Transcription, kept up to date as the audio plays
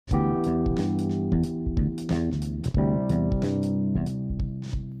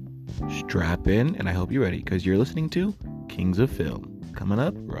strap in, and I hope you're ready because you're listening to Kings of Film, coming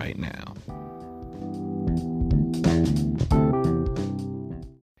up right now.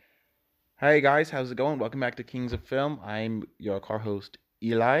 Hi guys, how's it going? Welcome back to Kings of Film. I'm your car host,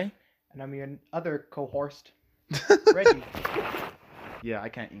 Eli. And I'm your other co-host, Reggie. Yeah, I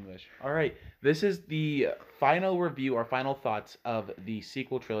can't English. All right, this is the final review, our final thoughts of the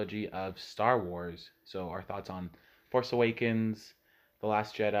sequel trilogy of Star Wars. So our thoughts on Force Awakens, The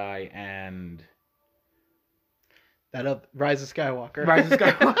Last Jedi, and Rise of Skywalker. Rise of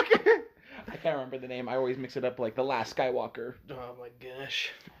Skywalker. I can't remember the name. I always mix it up like The Last Skywalker. Oh my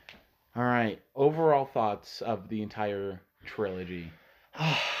gosh. All right, overall thoughts of the entire trilogy.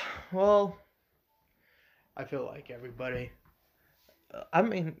 Well, I feel like everybody.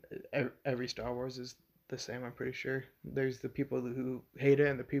 Every Star Wars is the same. I'm pretty sure. There's the people who hate it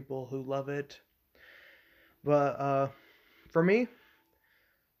and the people who love it. But for me,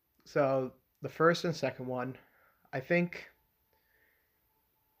 so the first and second one, I think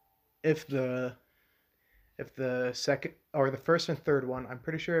if the second or the first and third one, I'm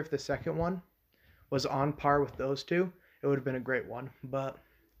pretty sure if the second one was on par with those two, it would have been a great one. But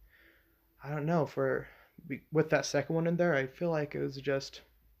I don't know, with that second one in there, I feel like it was just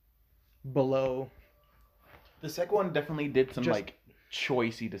below. The second one definitely did some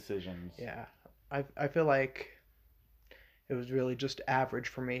choicey decisions. Yeah, I feel like it was really just average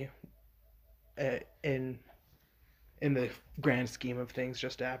for me. In the grand scheme of things,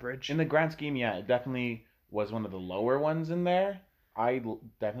 just average. In the grand scheme, yeah, it definitely was one of the lower ones in there. I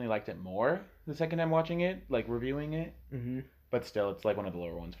definitely liked it more the second time watching it, like reviewing it. Mm-hmm. But still, it's like one of the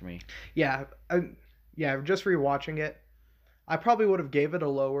lower ones for me. Yeah, just rewatching it, I probably would have gave it a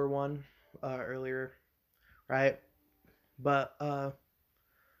lower one earlier, right? But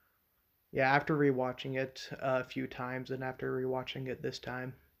yeah, after rewatching it a few times and after rewatching it this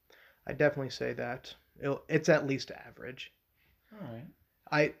time, I definitely say that it's at least average. All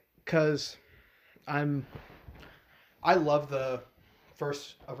right. Because I love the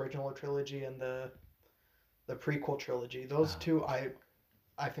first original trilogy and the prequel trilogy. Those two, I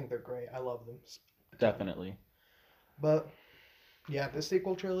think they're great. I love them. Definitely. But yeah, the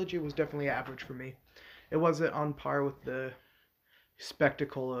sequel trilogy was definitely average for me. It wasn't on par with the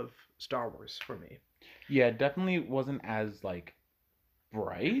spectacle of Star Wars for me. Yeah, it definitely wasn't as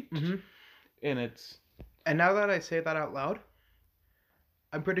bright in its. And now that I say that out loud,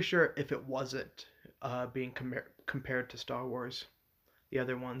 I'm pretty sure if it wasn't being compared to Star Wars, the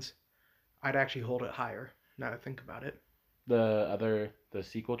other ones, I'd actually hold it higher. Now that I think about it. The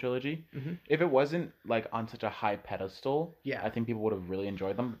sequel trilogy, if it wasn't on such a high pedestal, yeah, I think people would have really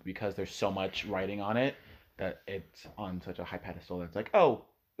enjoyed them because there's so much writing on it that it's on such a high pedestal that's like, oh,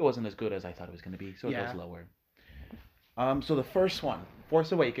 it wasn't as good as I thought it was going to be, so it goes lower. So the first one,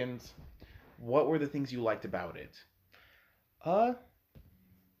 Force Awakens, what were the things you liked about it? I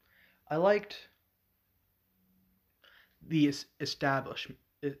liked the establishing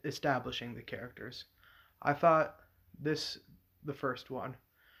the characters. I thought the first one.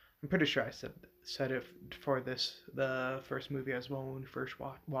 I'm pretty sure I said it for the first movie as well when we first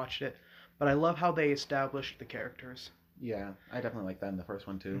watched it. But I love how they established the characters. Yeah, I definitely like that in the first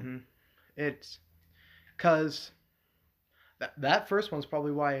one too. Mm-hmm. It's because that first one's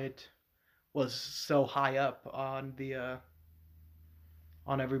probably why it was so high up on the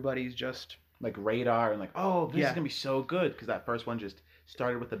on everybody's just radar and oh, this is gonna be so good because that first one just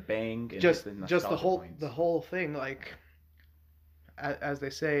started with a bang. And just the whole thing, as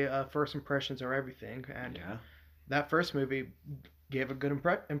they say, first impressions are everything, and that first movie gave a good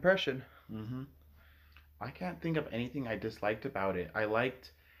impression. I can't think of anything I disliked about it. I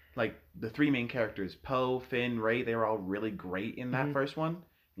liked the three main characters, Poe, Finn, Rey. They were all really great in that first one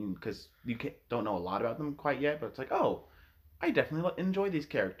because you don't know a lot about them quite yet, but it's oh, I definitely enjoy these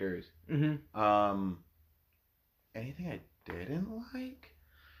characters. Anything I didn't like?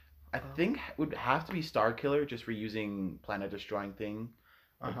 I think it would have to be Starkiller just for using planet destroying thing.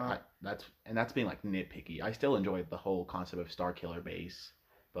 That's being nitpicky. I still enjoyed the whole concept of Starkiller base,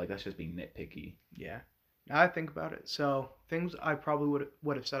 but that's just being nitpicky. Yeah. Now I think about it. So things I probably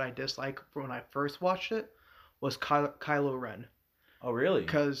would have said I dislike when I first watched it was Kylo Ren. Oh really?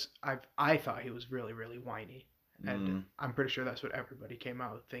 Because I thought he was really, really whiny. And I'm pretty sure that's what everybody came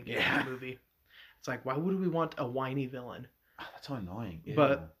out thinking in the movie. It's why would we want a whiny villain? Oh, that's so annoying. Ew.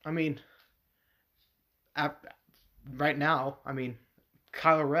 But, I mean, right now,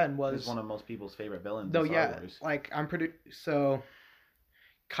 Kylo Ren was... He's one of most people's favorite villains in Star Wars. So,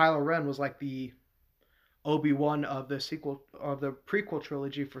 Kylo Ren was the Obi-Wan of the prequel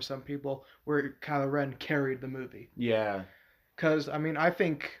trilogy for some people, where Kylo Ren carried the movie. Yeah. Because, I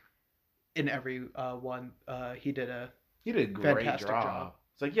think in every one. He did a He did a great fantastic job.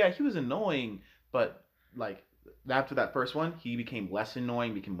 It's like, yeah, he was annoying, but like after that first one, he became less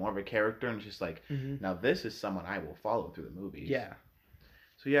annoying, became more of a character, and it's just like, Hmm. now this is someone I will follow through the movies. Yeah.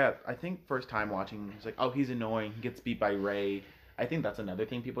 So yeah, I think first time watching, it's like, oh, he's annoying. He gets beat by Ray. I think that's another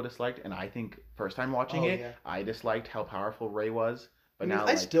thing people disliked, and I think first time watching Oh it, yeah. I disliked how powerful Ray was. I But mean, now, I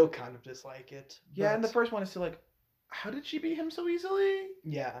like, still kind of dislike it. yeah, in the But first one, it's still like, how did she beat him so easily?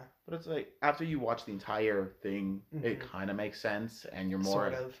 yeah, But it's like after you watch the entire thing, it Mhm. kind of makes sense, and you're more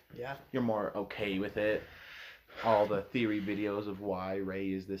sort of. Yeah. you're more okay with it. All the theory videos of why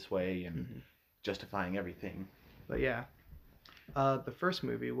Ray is this way and Hmm. justifying everything. But yeah, the first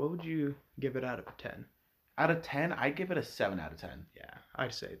movie. What would you give it out of 10? Out of 10, I'd give it a 7 out of 10. Yeah,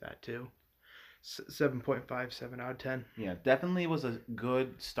 I'd say that too. 7.5, 7 out of 10. Yeah, definitely was a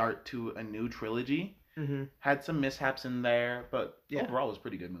good start to a new trilogy. Mm-hmm. Had some mishaps in there, but Yeah. overall it was a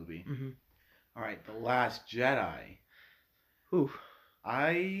pretty good movie. Mm-hmm. All right, The Last Jedi. Ooh.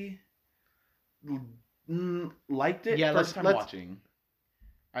 I liked it Yeah, first time let's- watching.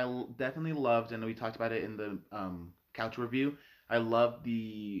 Definitely loved, and we talked about it in the couch review. I loved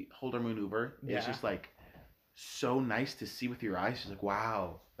the Holder maneuver. It's Yeah. just like so nice to see with your eyes. It's like,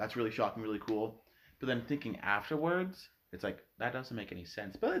 wow, that's really shocking, really cool. But then thinking afterwards, it's like that doesn't make any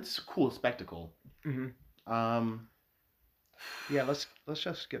sense. But it's a cool spectacle. Mm-hmm. Um, Yeah, let's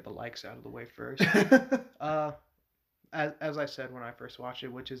just get the likes out of the way first. As I said when I first watched it,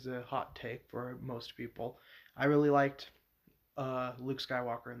 which is a hot take for most people, I really liked Luke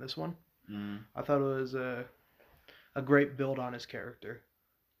Skywalker in this one. mm, I thought it was a great build on his character.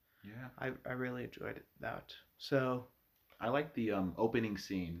 yeah, I really enjoyed that. So I like the opening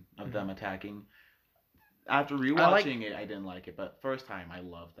scene of Mhm. them attacking. After like- rewatching it, I didn't like it, but first time I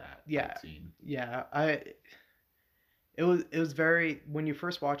loved that Yeah. scene. yeah, it was very, when you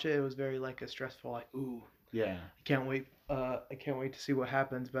first watch it, it was very like a stressful, like, ooh, Yeah, I can't wait to see what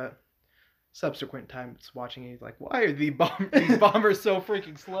happens. But subsequent times watching it, like, why are these bombers so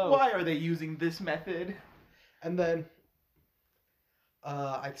freaking slow? why are they using this method? And then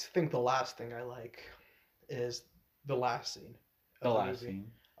I think the last thing I like is the last scene of The last movie.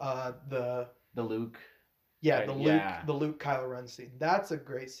 scene, The Luke. yeah, Right, the Luke yeah. the Luke Kylo Ren scene. That's a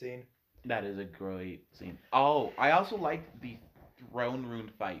great scene. That is a great scene. Oh, I also liked the throne room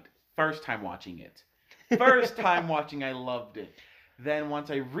fight. First time watching it. First time watching, I loved it. Then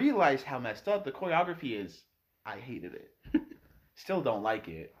once I realized how messed up the choreography is, I hated it. Still don't like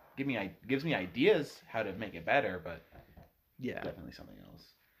it. Gives me ideas how to make it better, but Yeah. definitely something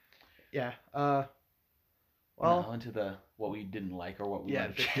else. Yeah. Well, Well, into the what we didn't like or what we yeah,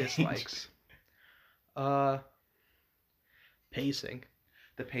 might the have changed. dislikes. Pacing.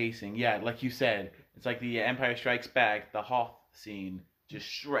 The pacing, yeah, like you said, it's like the Empire Strikes Back, the Hoth scene just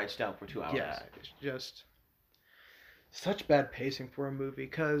stretched out for 2 hours. Yeah, it's just such bad pacing for a movie.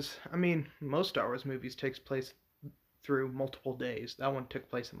 Because I mean, most Star Wars movies takes place through multiple days. That one took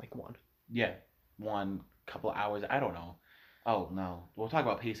place in like one. Yeah, one couple hours. I don't know. Oh no, we'll talk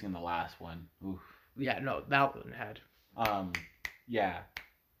about pacing in the last one. Oof. Yeah, no, that one had. Yeah.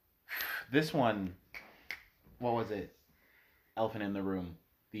 This one, what was it? Elephant in the Room.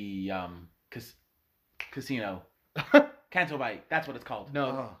 The casino. Canto Bite. That's what it's called.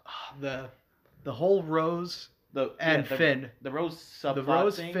 No, Oh. the whole Rose The and the, Finn. The Rose subplot The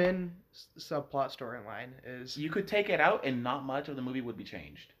Rose thing, Finn subplot storyline is You could take it out and not much of the movie would be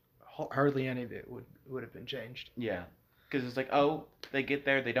changed. hardly any of it would have been changed. Yeah. Because it's like, oh, they get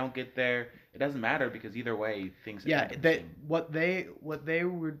there, they don't get there. It doesn't matter because either way, things. Yeah, end up they being- what they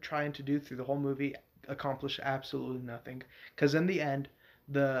were trying to do through the whole movie accomplished absolutely nothing. Because in the end,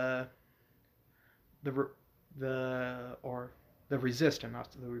 the Resistance, not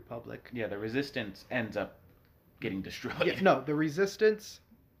the Republic. Yeah, the Resistance ends up getting destroyed. Yeah, no, the Resistance.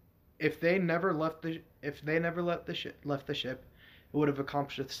 If they never left the ship, it would have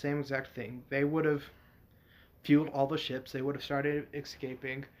accomplished the same exact thing. They would have fueled all the ships. They would have started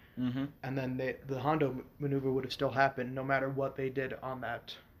escaping, Mm-hmm. and then the Hondo maneuver would have still happened, no matter what they did on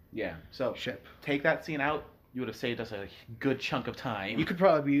that Yeah. So ship. take that scene out, you would have saved us a good chunk of time. You could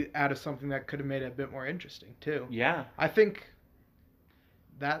probably be added something that could have made it a bit more interesting too. Yeah. I think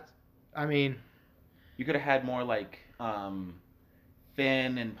that. I mean, You could have had more like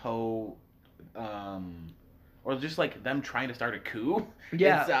Finn and Poe, or just like them trying to start a coup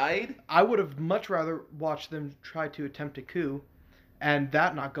yeah, inside. I would have much rather watched them try to attempt a coup, and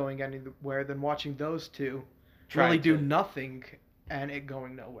that not going anywhere than watching those two really do nothing and it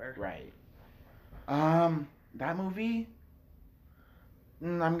going nowhere. Right. That movie.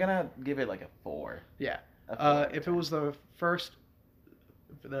 I'm gonna give it like a 4. Yeah. A 4. If it was the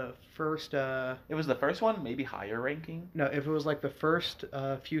the first It was the first one, maybe higher ranking. no, if it was like the first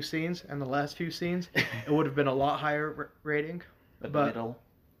few scenes and the last few scenes, it would have been a lot higher rating. But But the middle.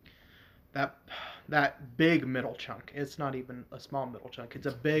 that big middle chunk, it's not even a small middle chunk. It's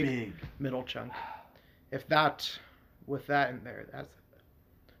a big middle chunk. If that, with that in there, that's,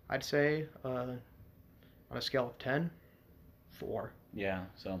 I'd say, on a scale of 10, 4. Yeah,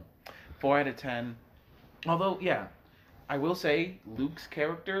 so 4 out of 10. Although, yeah, I will say Luke's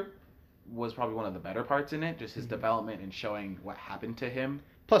character was probably one of the better parts in it. Just his development and showing what happened to him.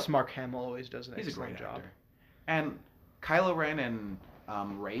 Plus, Mark Hamill always does an He's a excellent great job. actor. And Kylo Ren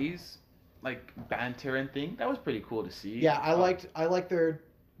and Rey's like banter and thing, that was pretty cool to see. Yeah, I liked their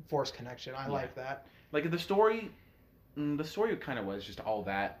Force connection. I like that. Like the story kind of was just all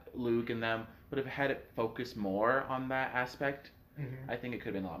that Luke and them, but if it had it focused more on that aspect, I think it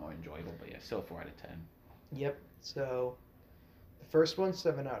could have been a lot more enjoyable. But yeah, still 4 out of 10. Yep. So the first one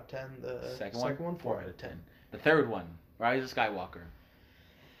 7 out of 10. The Second one 4 out of 10. The third one, Rise of Skywalker.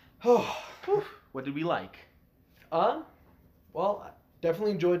 Oh, What did we like? well, I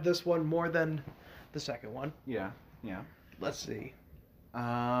definitely enjoyed this one more than the second one. Yeah. Let's see.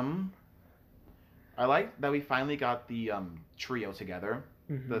 I like that we finally got the trio together.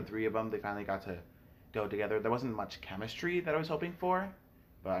 Mm-hmm. The three of them, they finally got to go together. There wasn't much chemistry that I was hoping for,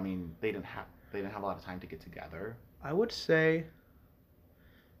 but I mean, they didn't have a lot of time to get together. I would say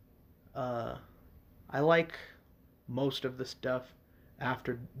I like most of the stuff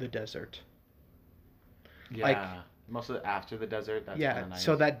after the desert. Yeah, Like, most of it after the desert. That's yeah, kinda nice.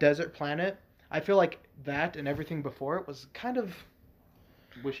 so that desert planet, I feel like that and everything before it was kind of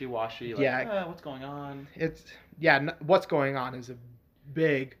wishy-washy. Like, Yeah. What's going on? what's going on is a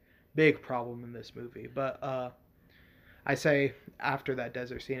big problem in this movie. But I say after that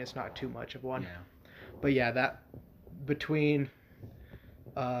desert scene, it's not too much of one. Yeah. But yeah, that between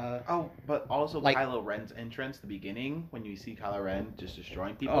But also like- Kylo Ren's entrance, the beginning, when you see Kylo Ren just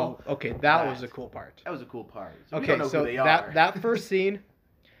destroying people. okay, that that- was a cool part. That was a cool part. So we Okay, don't know so who they that are. that first scene,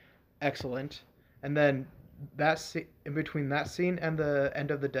 excellent, and then in between that scene and the end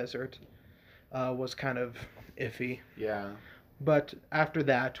of the desert, was kind of iffy. Yeah. But after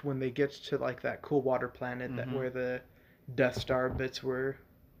that, when they get to like that cool water planet that Mhm. where the Death Star bits were,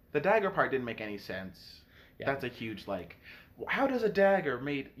 The dagger part didn't make any sense. Yeah. That's a huge, like, how does a dagger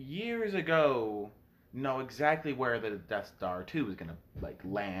made years ago know exactly where the Death Star 2 is going to, like,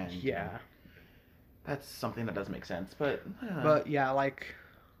 land? yeah. That's something that doesn't make sense, but... But yeah, like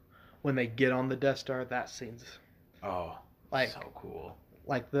when they get on the Death Star, that scene's Oh, like so cool.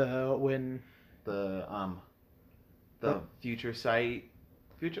 like when The Oh. future sight...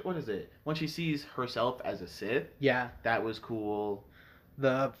 What is it? When she sees herself as a Sith, yeah, that was cool.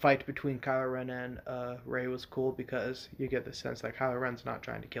 the fight between Kylo Ren and Rey was cool because you get the sense that Kylo Ren's not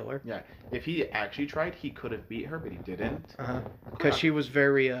trying to kill her. Yeah, if he actually tried, he could have beat her, but he didn't. Because she was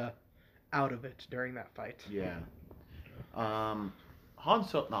very out of it during that fight. Yeah. Han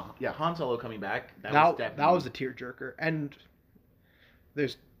Solo coming back. That was a tearjerker, and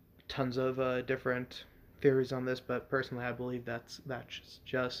there's tons of different theories on this, but personally, I believe that's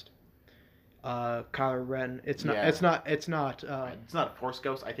just Kylo Ren. It's not. Yeah. It's not. It's not a Force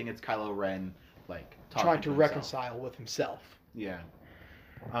Ghost. I think it's Kylo Ren, like talking trying to himself. reconcile with himself. Yeah.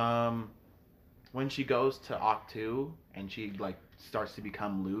 When she goes to Octu and she like starts to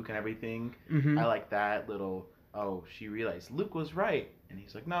become Luke and everything, Mm-hmm. I like that little. Oh, she realized Luke was right, and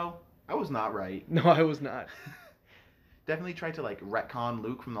he's like, no, I was not right. No, I was not. Definitely tried to like retcon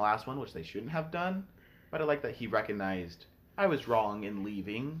Luke from the last one, which they shouldn't have done. But I like that he recognized I was wrong in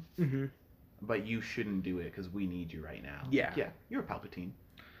leaving, Mm-hmm. but you shouldn't do it because we need you right now. Yeah. Yeah, you're a Palpatine.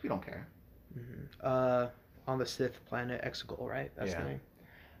 We don't care. Mm-hmm. On the Sith planet Exegol, right? That's Yeah. the name.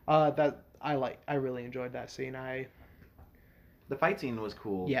 That I really enjoyed that scene. The fight scene was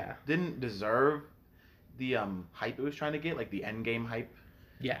cool. Yeah. Didn't deserve the hype it was trying to get, like the end game hype.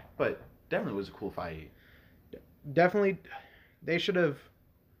 Yeah. But definitely was a cool fight. Definitely, they should have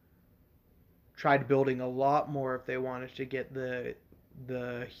tried building a lot more if they wanted to get the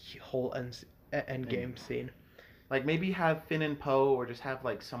whole end game scene. Like maybe have Finn and Poe, or just have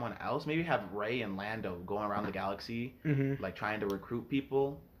like someone else. Maybe have Rey and Lando going around the galaxy, Mm-hmm. like trying to recruit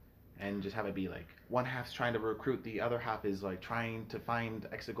people, and just have it be like one half's trying to recruit, the other half is like trying to find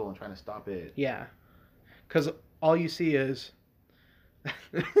Exegol and trying to stop it. Yeah, because all you see is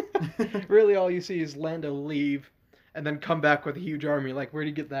really all you see is Lando leave and then come back with a huge army. Like, where'd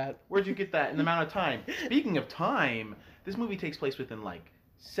you get that? Where'd you get that in the amount of time? Speaking of time, this movie takes place within like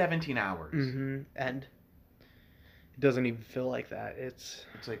 17 hours. Mm-hmm. And it doesn't even feel like that. It's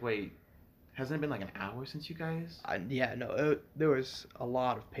It's like, wait, Hasn't it been like an hour since you guys? Yeah, no, there was a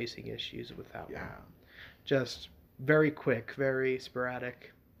lot of pacing issues with that one. Yeah. Just very quick, very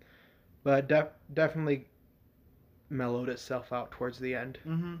sporadic, but definitely mellowed itself out towards the end.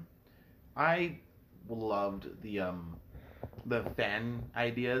 Mm-hmm. I loved the fan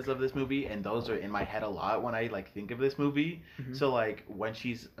ideas of this movie, and those are in my head a lot when I like think of this movie. Mhm. So like when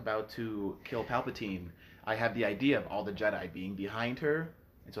she's about to kill Palpatine, I have the idea of all the Jedi being behind her,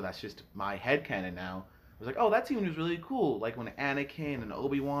 and so that's just my headcanon now. I was like, oh, that scene was really cool. Like when Anakin and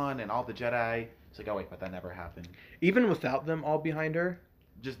Obi-Wan and all the Jedi. It's like, oh wait, but that never happened. Even without them all behind her,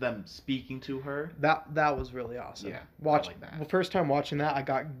 Just them speaking to her, that was really awesome. Yeah, Watch I like that. the first time watching that, I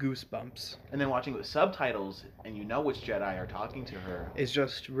got goosebumps. and then watching it with subtitles, and you know which Jedi are talking to her. It's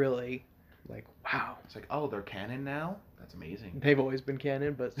just really like, wow. It's like, oh, they're canon now. That's amazing. They've always been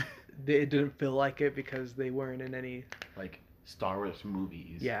canon, but it didn't feel like it because they weren't in any. Like Star Wars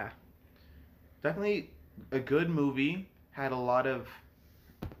movies. Yeah, Definitely a good movie. Had a lot of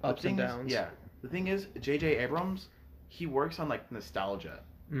ups and downs. Yeah. The thing is, J.J. Abrams, he works on like nostalgia.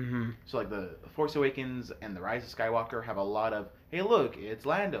 Mm-hmm. So like the Force Awakens and the Rise of Skywalker have a lot of, hey look, it's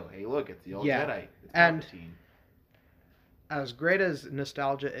Lando. Hey look, it's the old Yeah, Jedi. It's and- Palpatine. As great as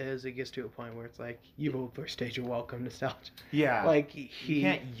nostalgia is, it gets to a point where it's like you've overstayed your welcome, nostalgia. Yeah. Like you he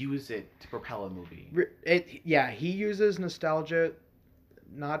can't use it to propel a movie. he uses nostalgia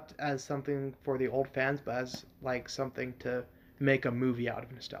not as something for the old fans, but as like something to make a movie out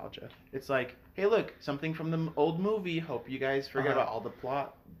of nostalgia. It's like, hey look, something from the old movie. Hope you guys forget Uh-huh. about all the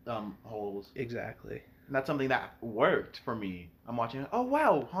plot holes. Exactly. And that's something that worked for me. I'm watching, oh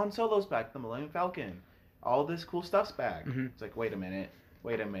wow, Han Solo's back, the Millennium Falcon. All this cool stuff's back. Mhm. It's like, wait a minute,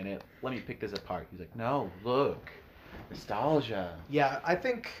 let me pick this apart. He's like, no, look, nostalgia. Yeah,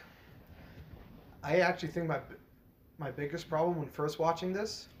 I actually think my biggest problem when first watching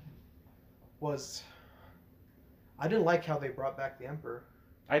this was I didn't like how they brought back the Emperor,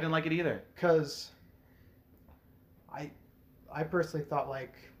 I didn't like it either. because I personally thought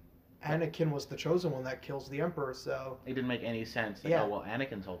like Anakin was the chosen one that kills the Emperor, so It didn't make any sense. Like, Yeah. oh well,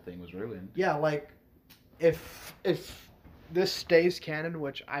 Anakin's whole thing was ruined. yeah, like if this stays canon,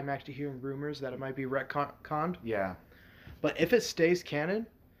 which I'm actually hearing rumors that it might be retconned, Yeah, but if it stays canon,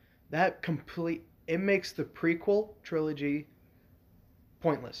 it makes the prequel trilogy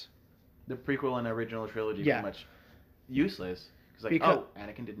pointless. the prequel and original trilogy Yeah. pretty much useless. Because like, Because- oh,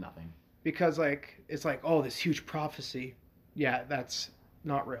 Anakin did nothing. Because like it's like, oh, this huge prophecy. Yeah, that's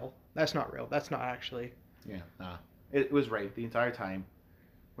not real. That's not real. That's not actually. Yeah, nah. It was Rey the entire time,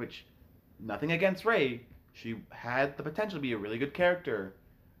 which, nothing against Rey. She had the potential to be a really good character,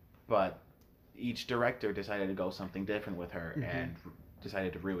 but each director decided to go something different with her Mhm. and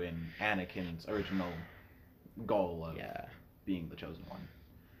decided to ruin Anakin's original goal of Yeah. being the chosen one.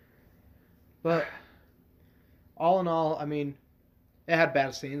 But all in all, I mean, it had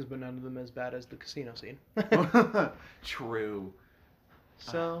bad scenes, but none of them as bad as the casino scene. True.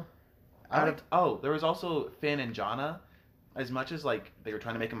 So, I liked, there was also Finn and Jonna. As much as like they were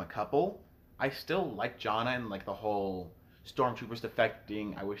trying to make them a couple, I still like Jonna and like the whole stormtroopers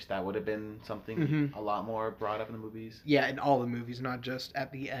defecting. I wish that would have been something Mhm. a lot more brought up in the movies. yeah, in all the movies, not just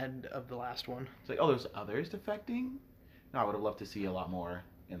at the end of the last one. It's like, oh, there's others defecting. No, I would have loved to see a lot more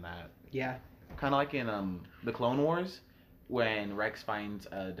in that. Yeah. Kind of like in the Clone Wars, when Rex finds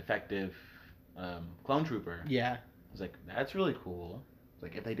a defective clone trooper. Yeah. I was like, that's really cool. It's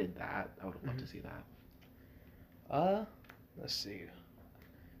like if they did that, I would have loved to see that. Let's see.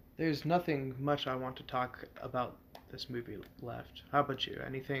 There's nothing much I want to talk about this movie left. How about you?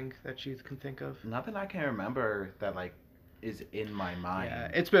 Anything that you can think of? Nothing I can remember that like is in my mind. Yeah,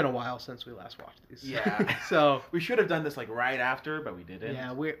 it's been a while since we last watched these. Yeah. So We should have done this like right after, but we didn't.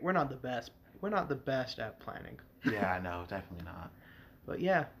 yeah, we're not the best. We're not the best at planning. Yeah, no, definitely not. But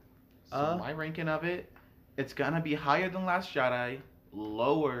yeah, So my ranking of it, it's gonna be higher than Last Jedi,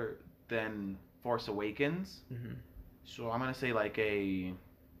 lower than Force Awakens. mhm. So I'm gonna say like a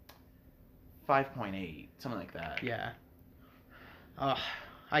 5.8, something like that. Yeah.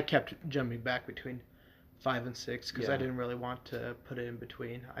 I kept jumping back between 5 and 6 because I Yeah. didn't really want to put it in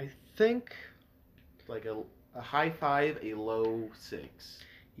between. I think, Like a high 5, a low 6.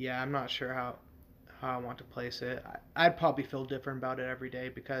 yeah, I'm not sure how I want to place it. I'd probably feel different about it every day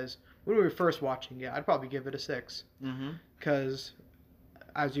because when we were first watching it, I'd probably give it a 6 Mm-hmm. because,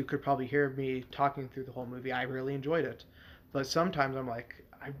 as you could probably hear me talking through the whole movie, I really enjoyed it. But sometimes I'm like,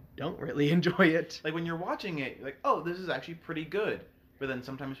 I don't really enjoy it. Like when you're watching it, you're like, oh, this is actually pretty good. But then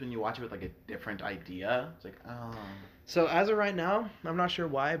sometimes when you watch it with like a different idea, it's like, oh. So as of right now, I'm not sure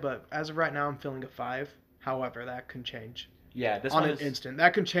why, but as of right now, I'm feeling a 5. However, that can change. Yeah, this on one an is... instant.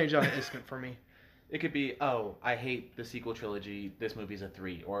 That can change on an instant for me. It could be, oh, I hate the sequel trilogy. This movie's a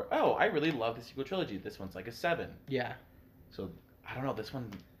 3. Or, oh, I really love the sequel trilogy. This one's like a 7. Yeah. So, I don't know. This one,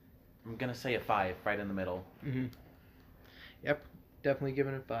 I'm going to say a 5, right in the middle. Mm-hmm. Yep. Definitely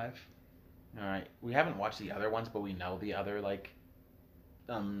giving it 5. All right. We haven't watched the other ones, but we know the other, like,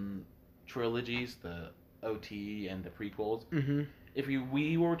 trilogies, the OT and the prequels. Mm-hmm. If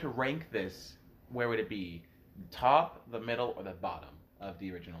we were to rank this, where would it be? Top, the middle, or the bottom of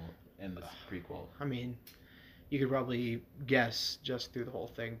the original and the prequel? I mean, you could probably guess just through the whole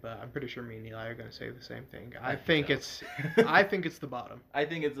thing, but I'm pretty sure me and Eli are going to say the same thing. I think so. I think it's the bottom. I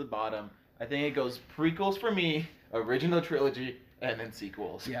think it's the bottom. I think it goes prequels for me, original trilogy, and then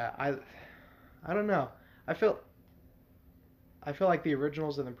sequels. Yeah, I don't know. I feel like the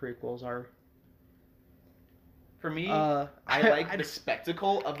originals and the prequels are... For me, I like the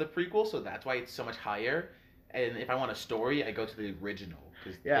spectacle of the prequel, so that's why it's so much higher. And if I want a story, I go to the original.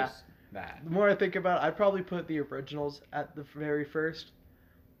 Cause there's that. The more I think about it, I'd probably put the originals at the very first.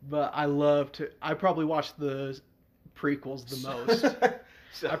 But I probably watch the prequels the most.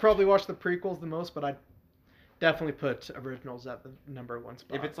 I probably watch the prequels the most, but I'd definitely put originals at the number 1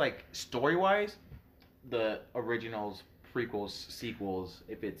 spot. If it's like story-wise, the originals, prequels, sequels.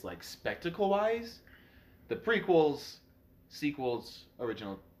 If it's like spectacle-wise, the prequels, sequels,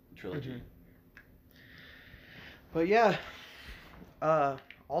 original trilogy. Mm-hmm. But yeah,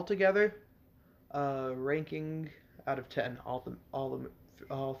 altogether, ranking out of 10,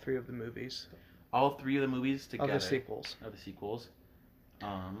 all 3 of the movies. All 3 of the movies together. Of the sequels.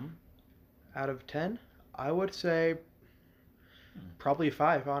 Out of 10, I would say probably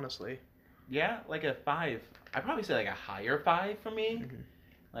 5, honestly. Yeah, like a 5. I'd probably say like a higher 5 for me. Mm-hmm.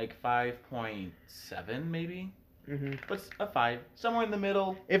 Like 5.7 maybe. Mm-hmm. But a 5, somewhere in the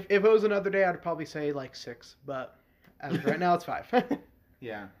middle. If it was another day, I'd probably say like 6, but as of right now, it's 5.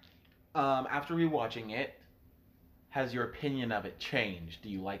 Yeah. After rewatching it, has your opinion of it changed? Do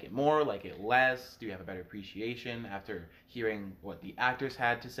you like it more, like it less? Do you have a better appreciation after hearing what the actors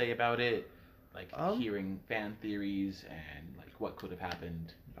had to say about it? Like hearing fan theories and like what could have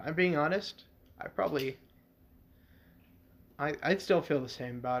happened? I'm being honest. I'd still feel the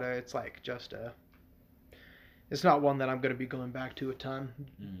same about it. It's like just it's not one that I'm going to be going back to a ton.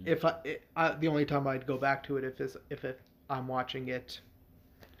 Mm. If the only time I'd go back to it if I'm watching it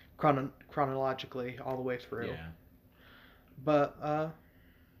chronologically all the way through. Yeah. But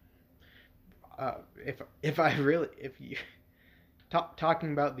if you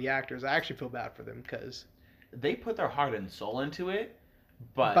talking about the actors, I actually feel bad for them because they put their heart and soul into it,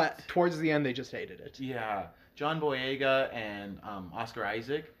 but towards the end they just hated it. Yeah, John Boyega and Oscar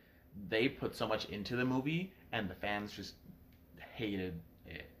Isaac, they put so much into the movie, and the fans just hated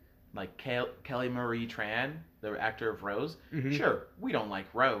it. Like Kelly Marie Tran, the actor of Rose. Mm-hmm. Sure, we don't like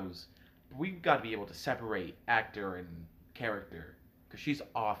Rose, but we've got to be able to separate actor and character, because she's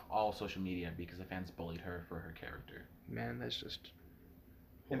off all social media because the fans bullied her for her character. Man, that's just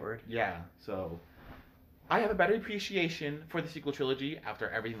horrid. Yeah, so I have a better appreciation for the sequel trilogy after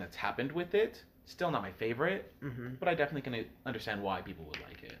everything that's happened with it. Still not my favorite, Mm-hmm. but I definitely can understand why people would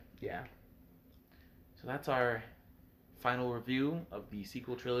like it. Yeah. So that's our final review of the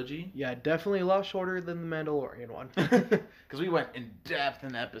sequel trilogy. Yeah, definitely a lot shorter than the Mandalorian one. Because we went in depth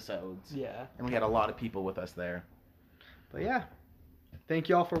in episodes. Yeah. And we had a lot of people with us there. But yeah, thank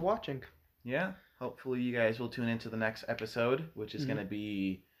you all for watching. Yeah. Hopefully you guys will tune into the next episode, which is going to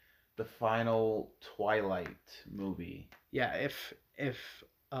be the final Twilight movie. Yeah, if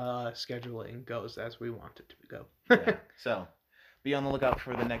scheduling goes as we want it to go. Yeah. So be on the lookout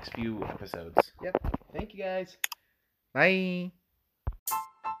for the next few episodes. Yep. Thank you guys. Bye.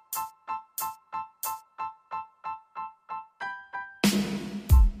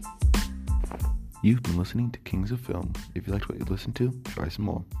 You've been listening to Kings of Film. If you liked what you listened to, try some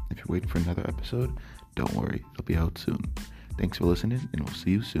more. If you're waiting for another episode, don't worry, it'll be out soon. Thanks for listening, and we'll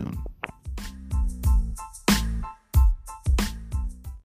see you soon.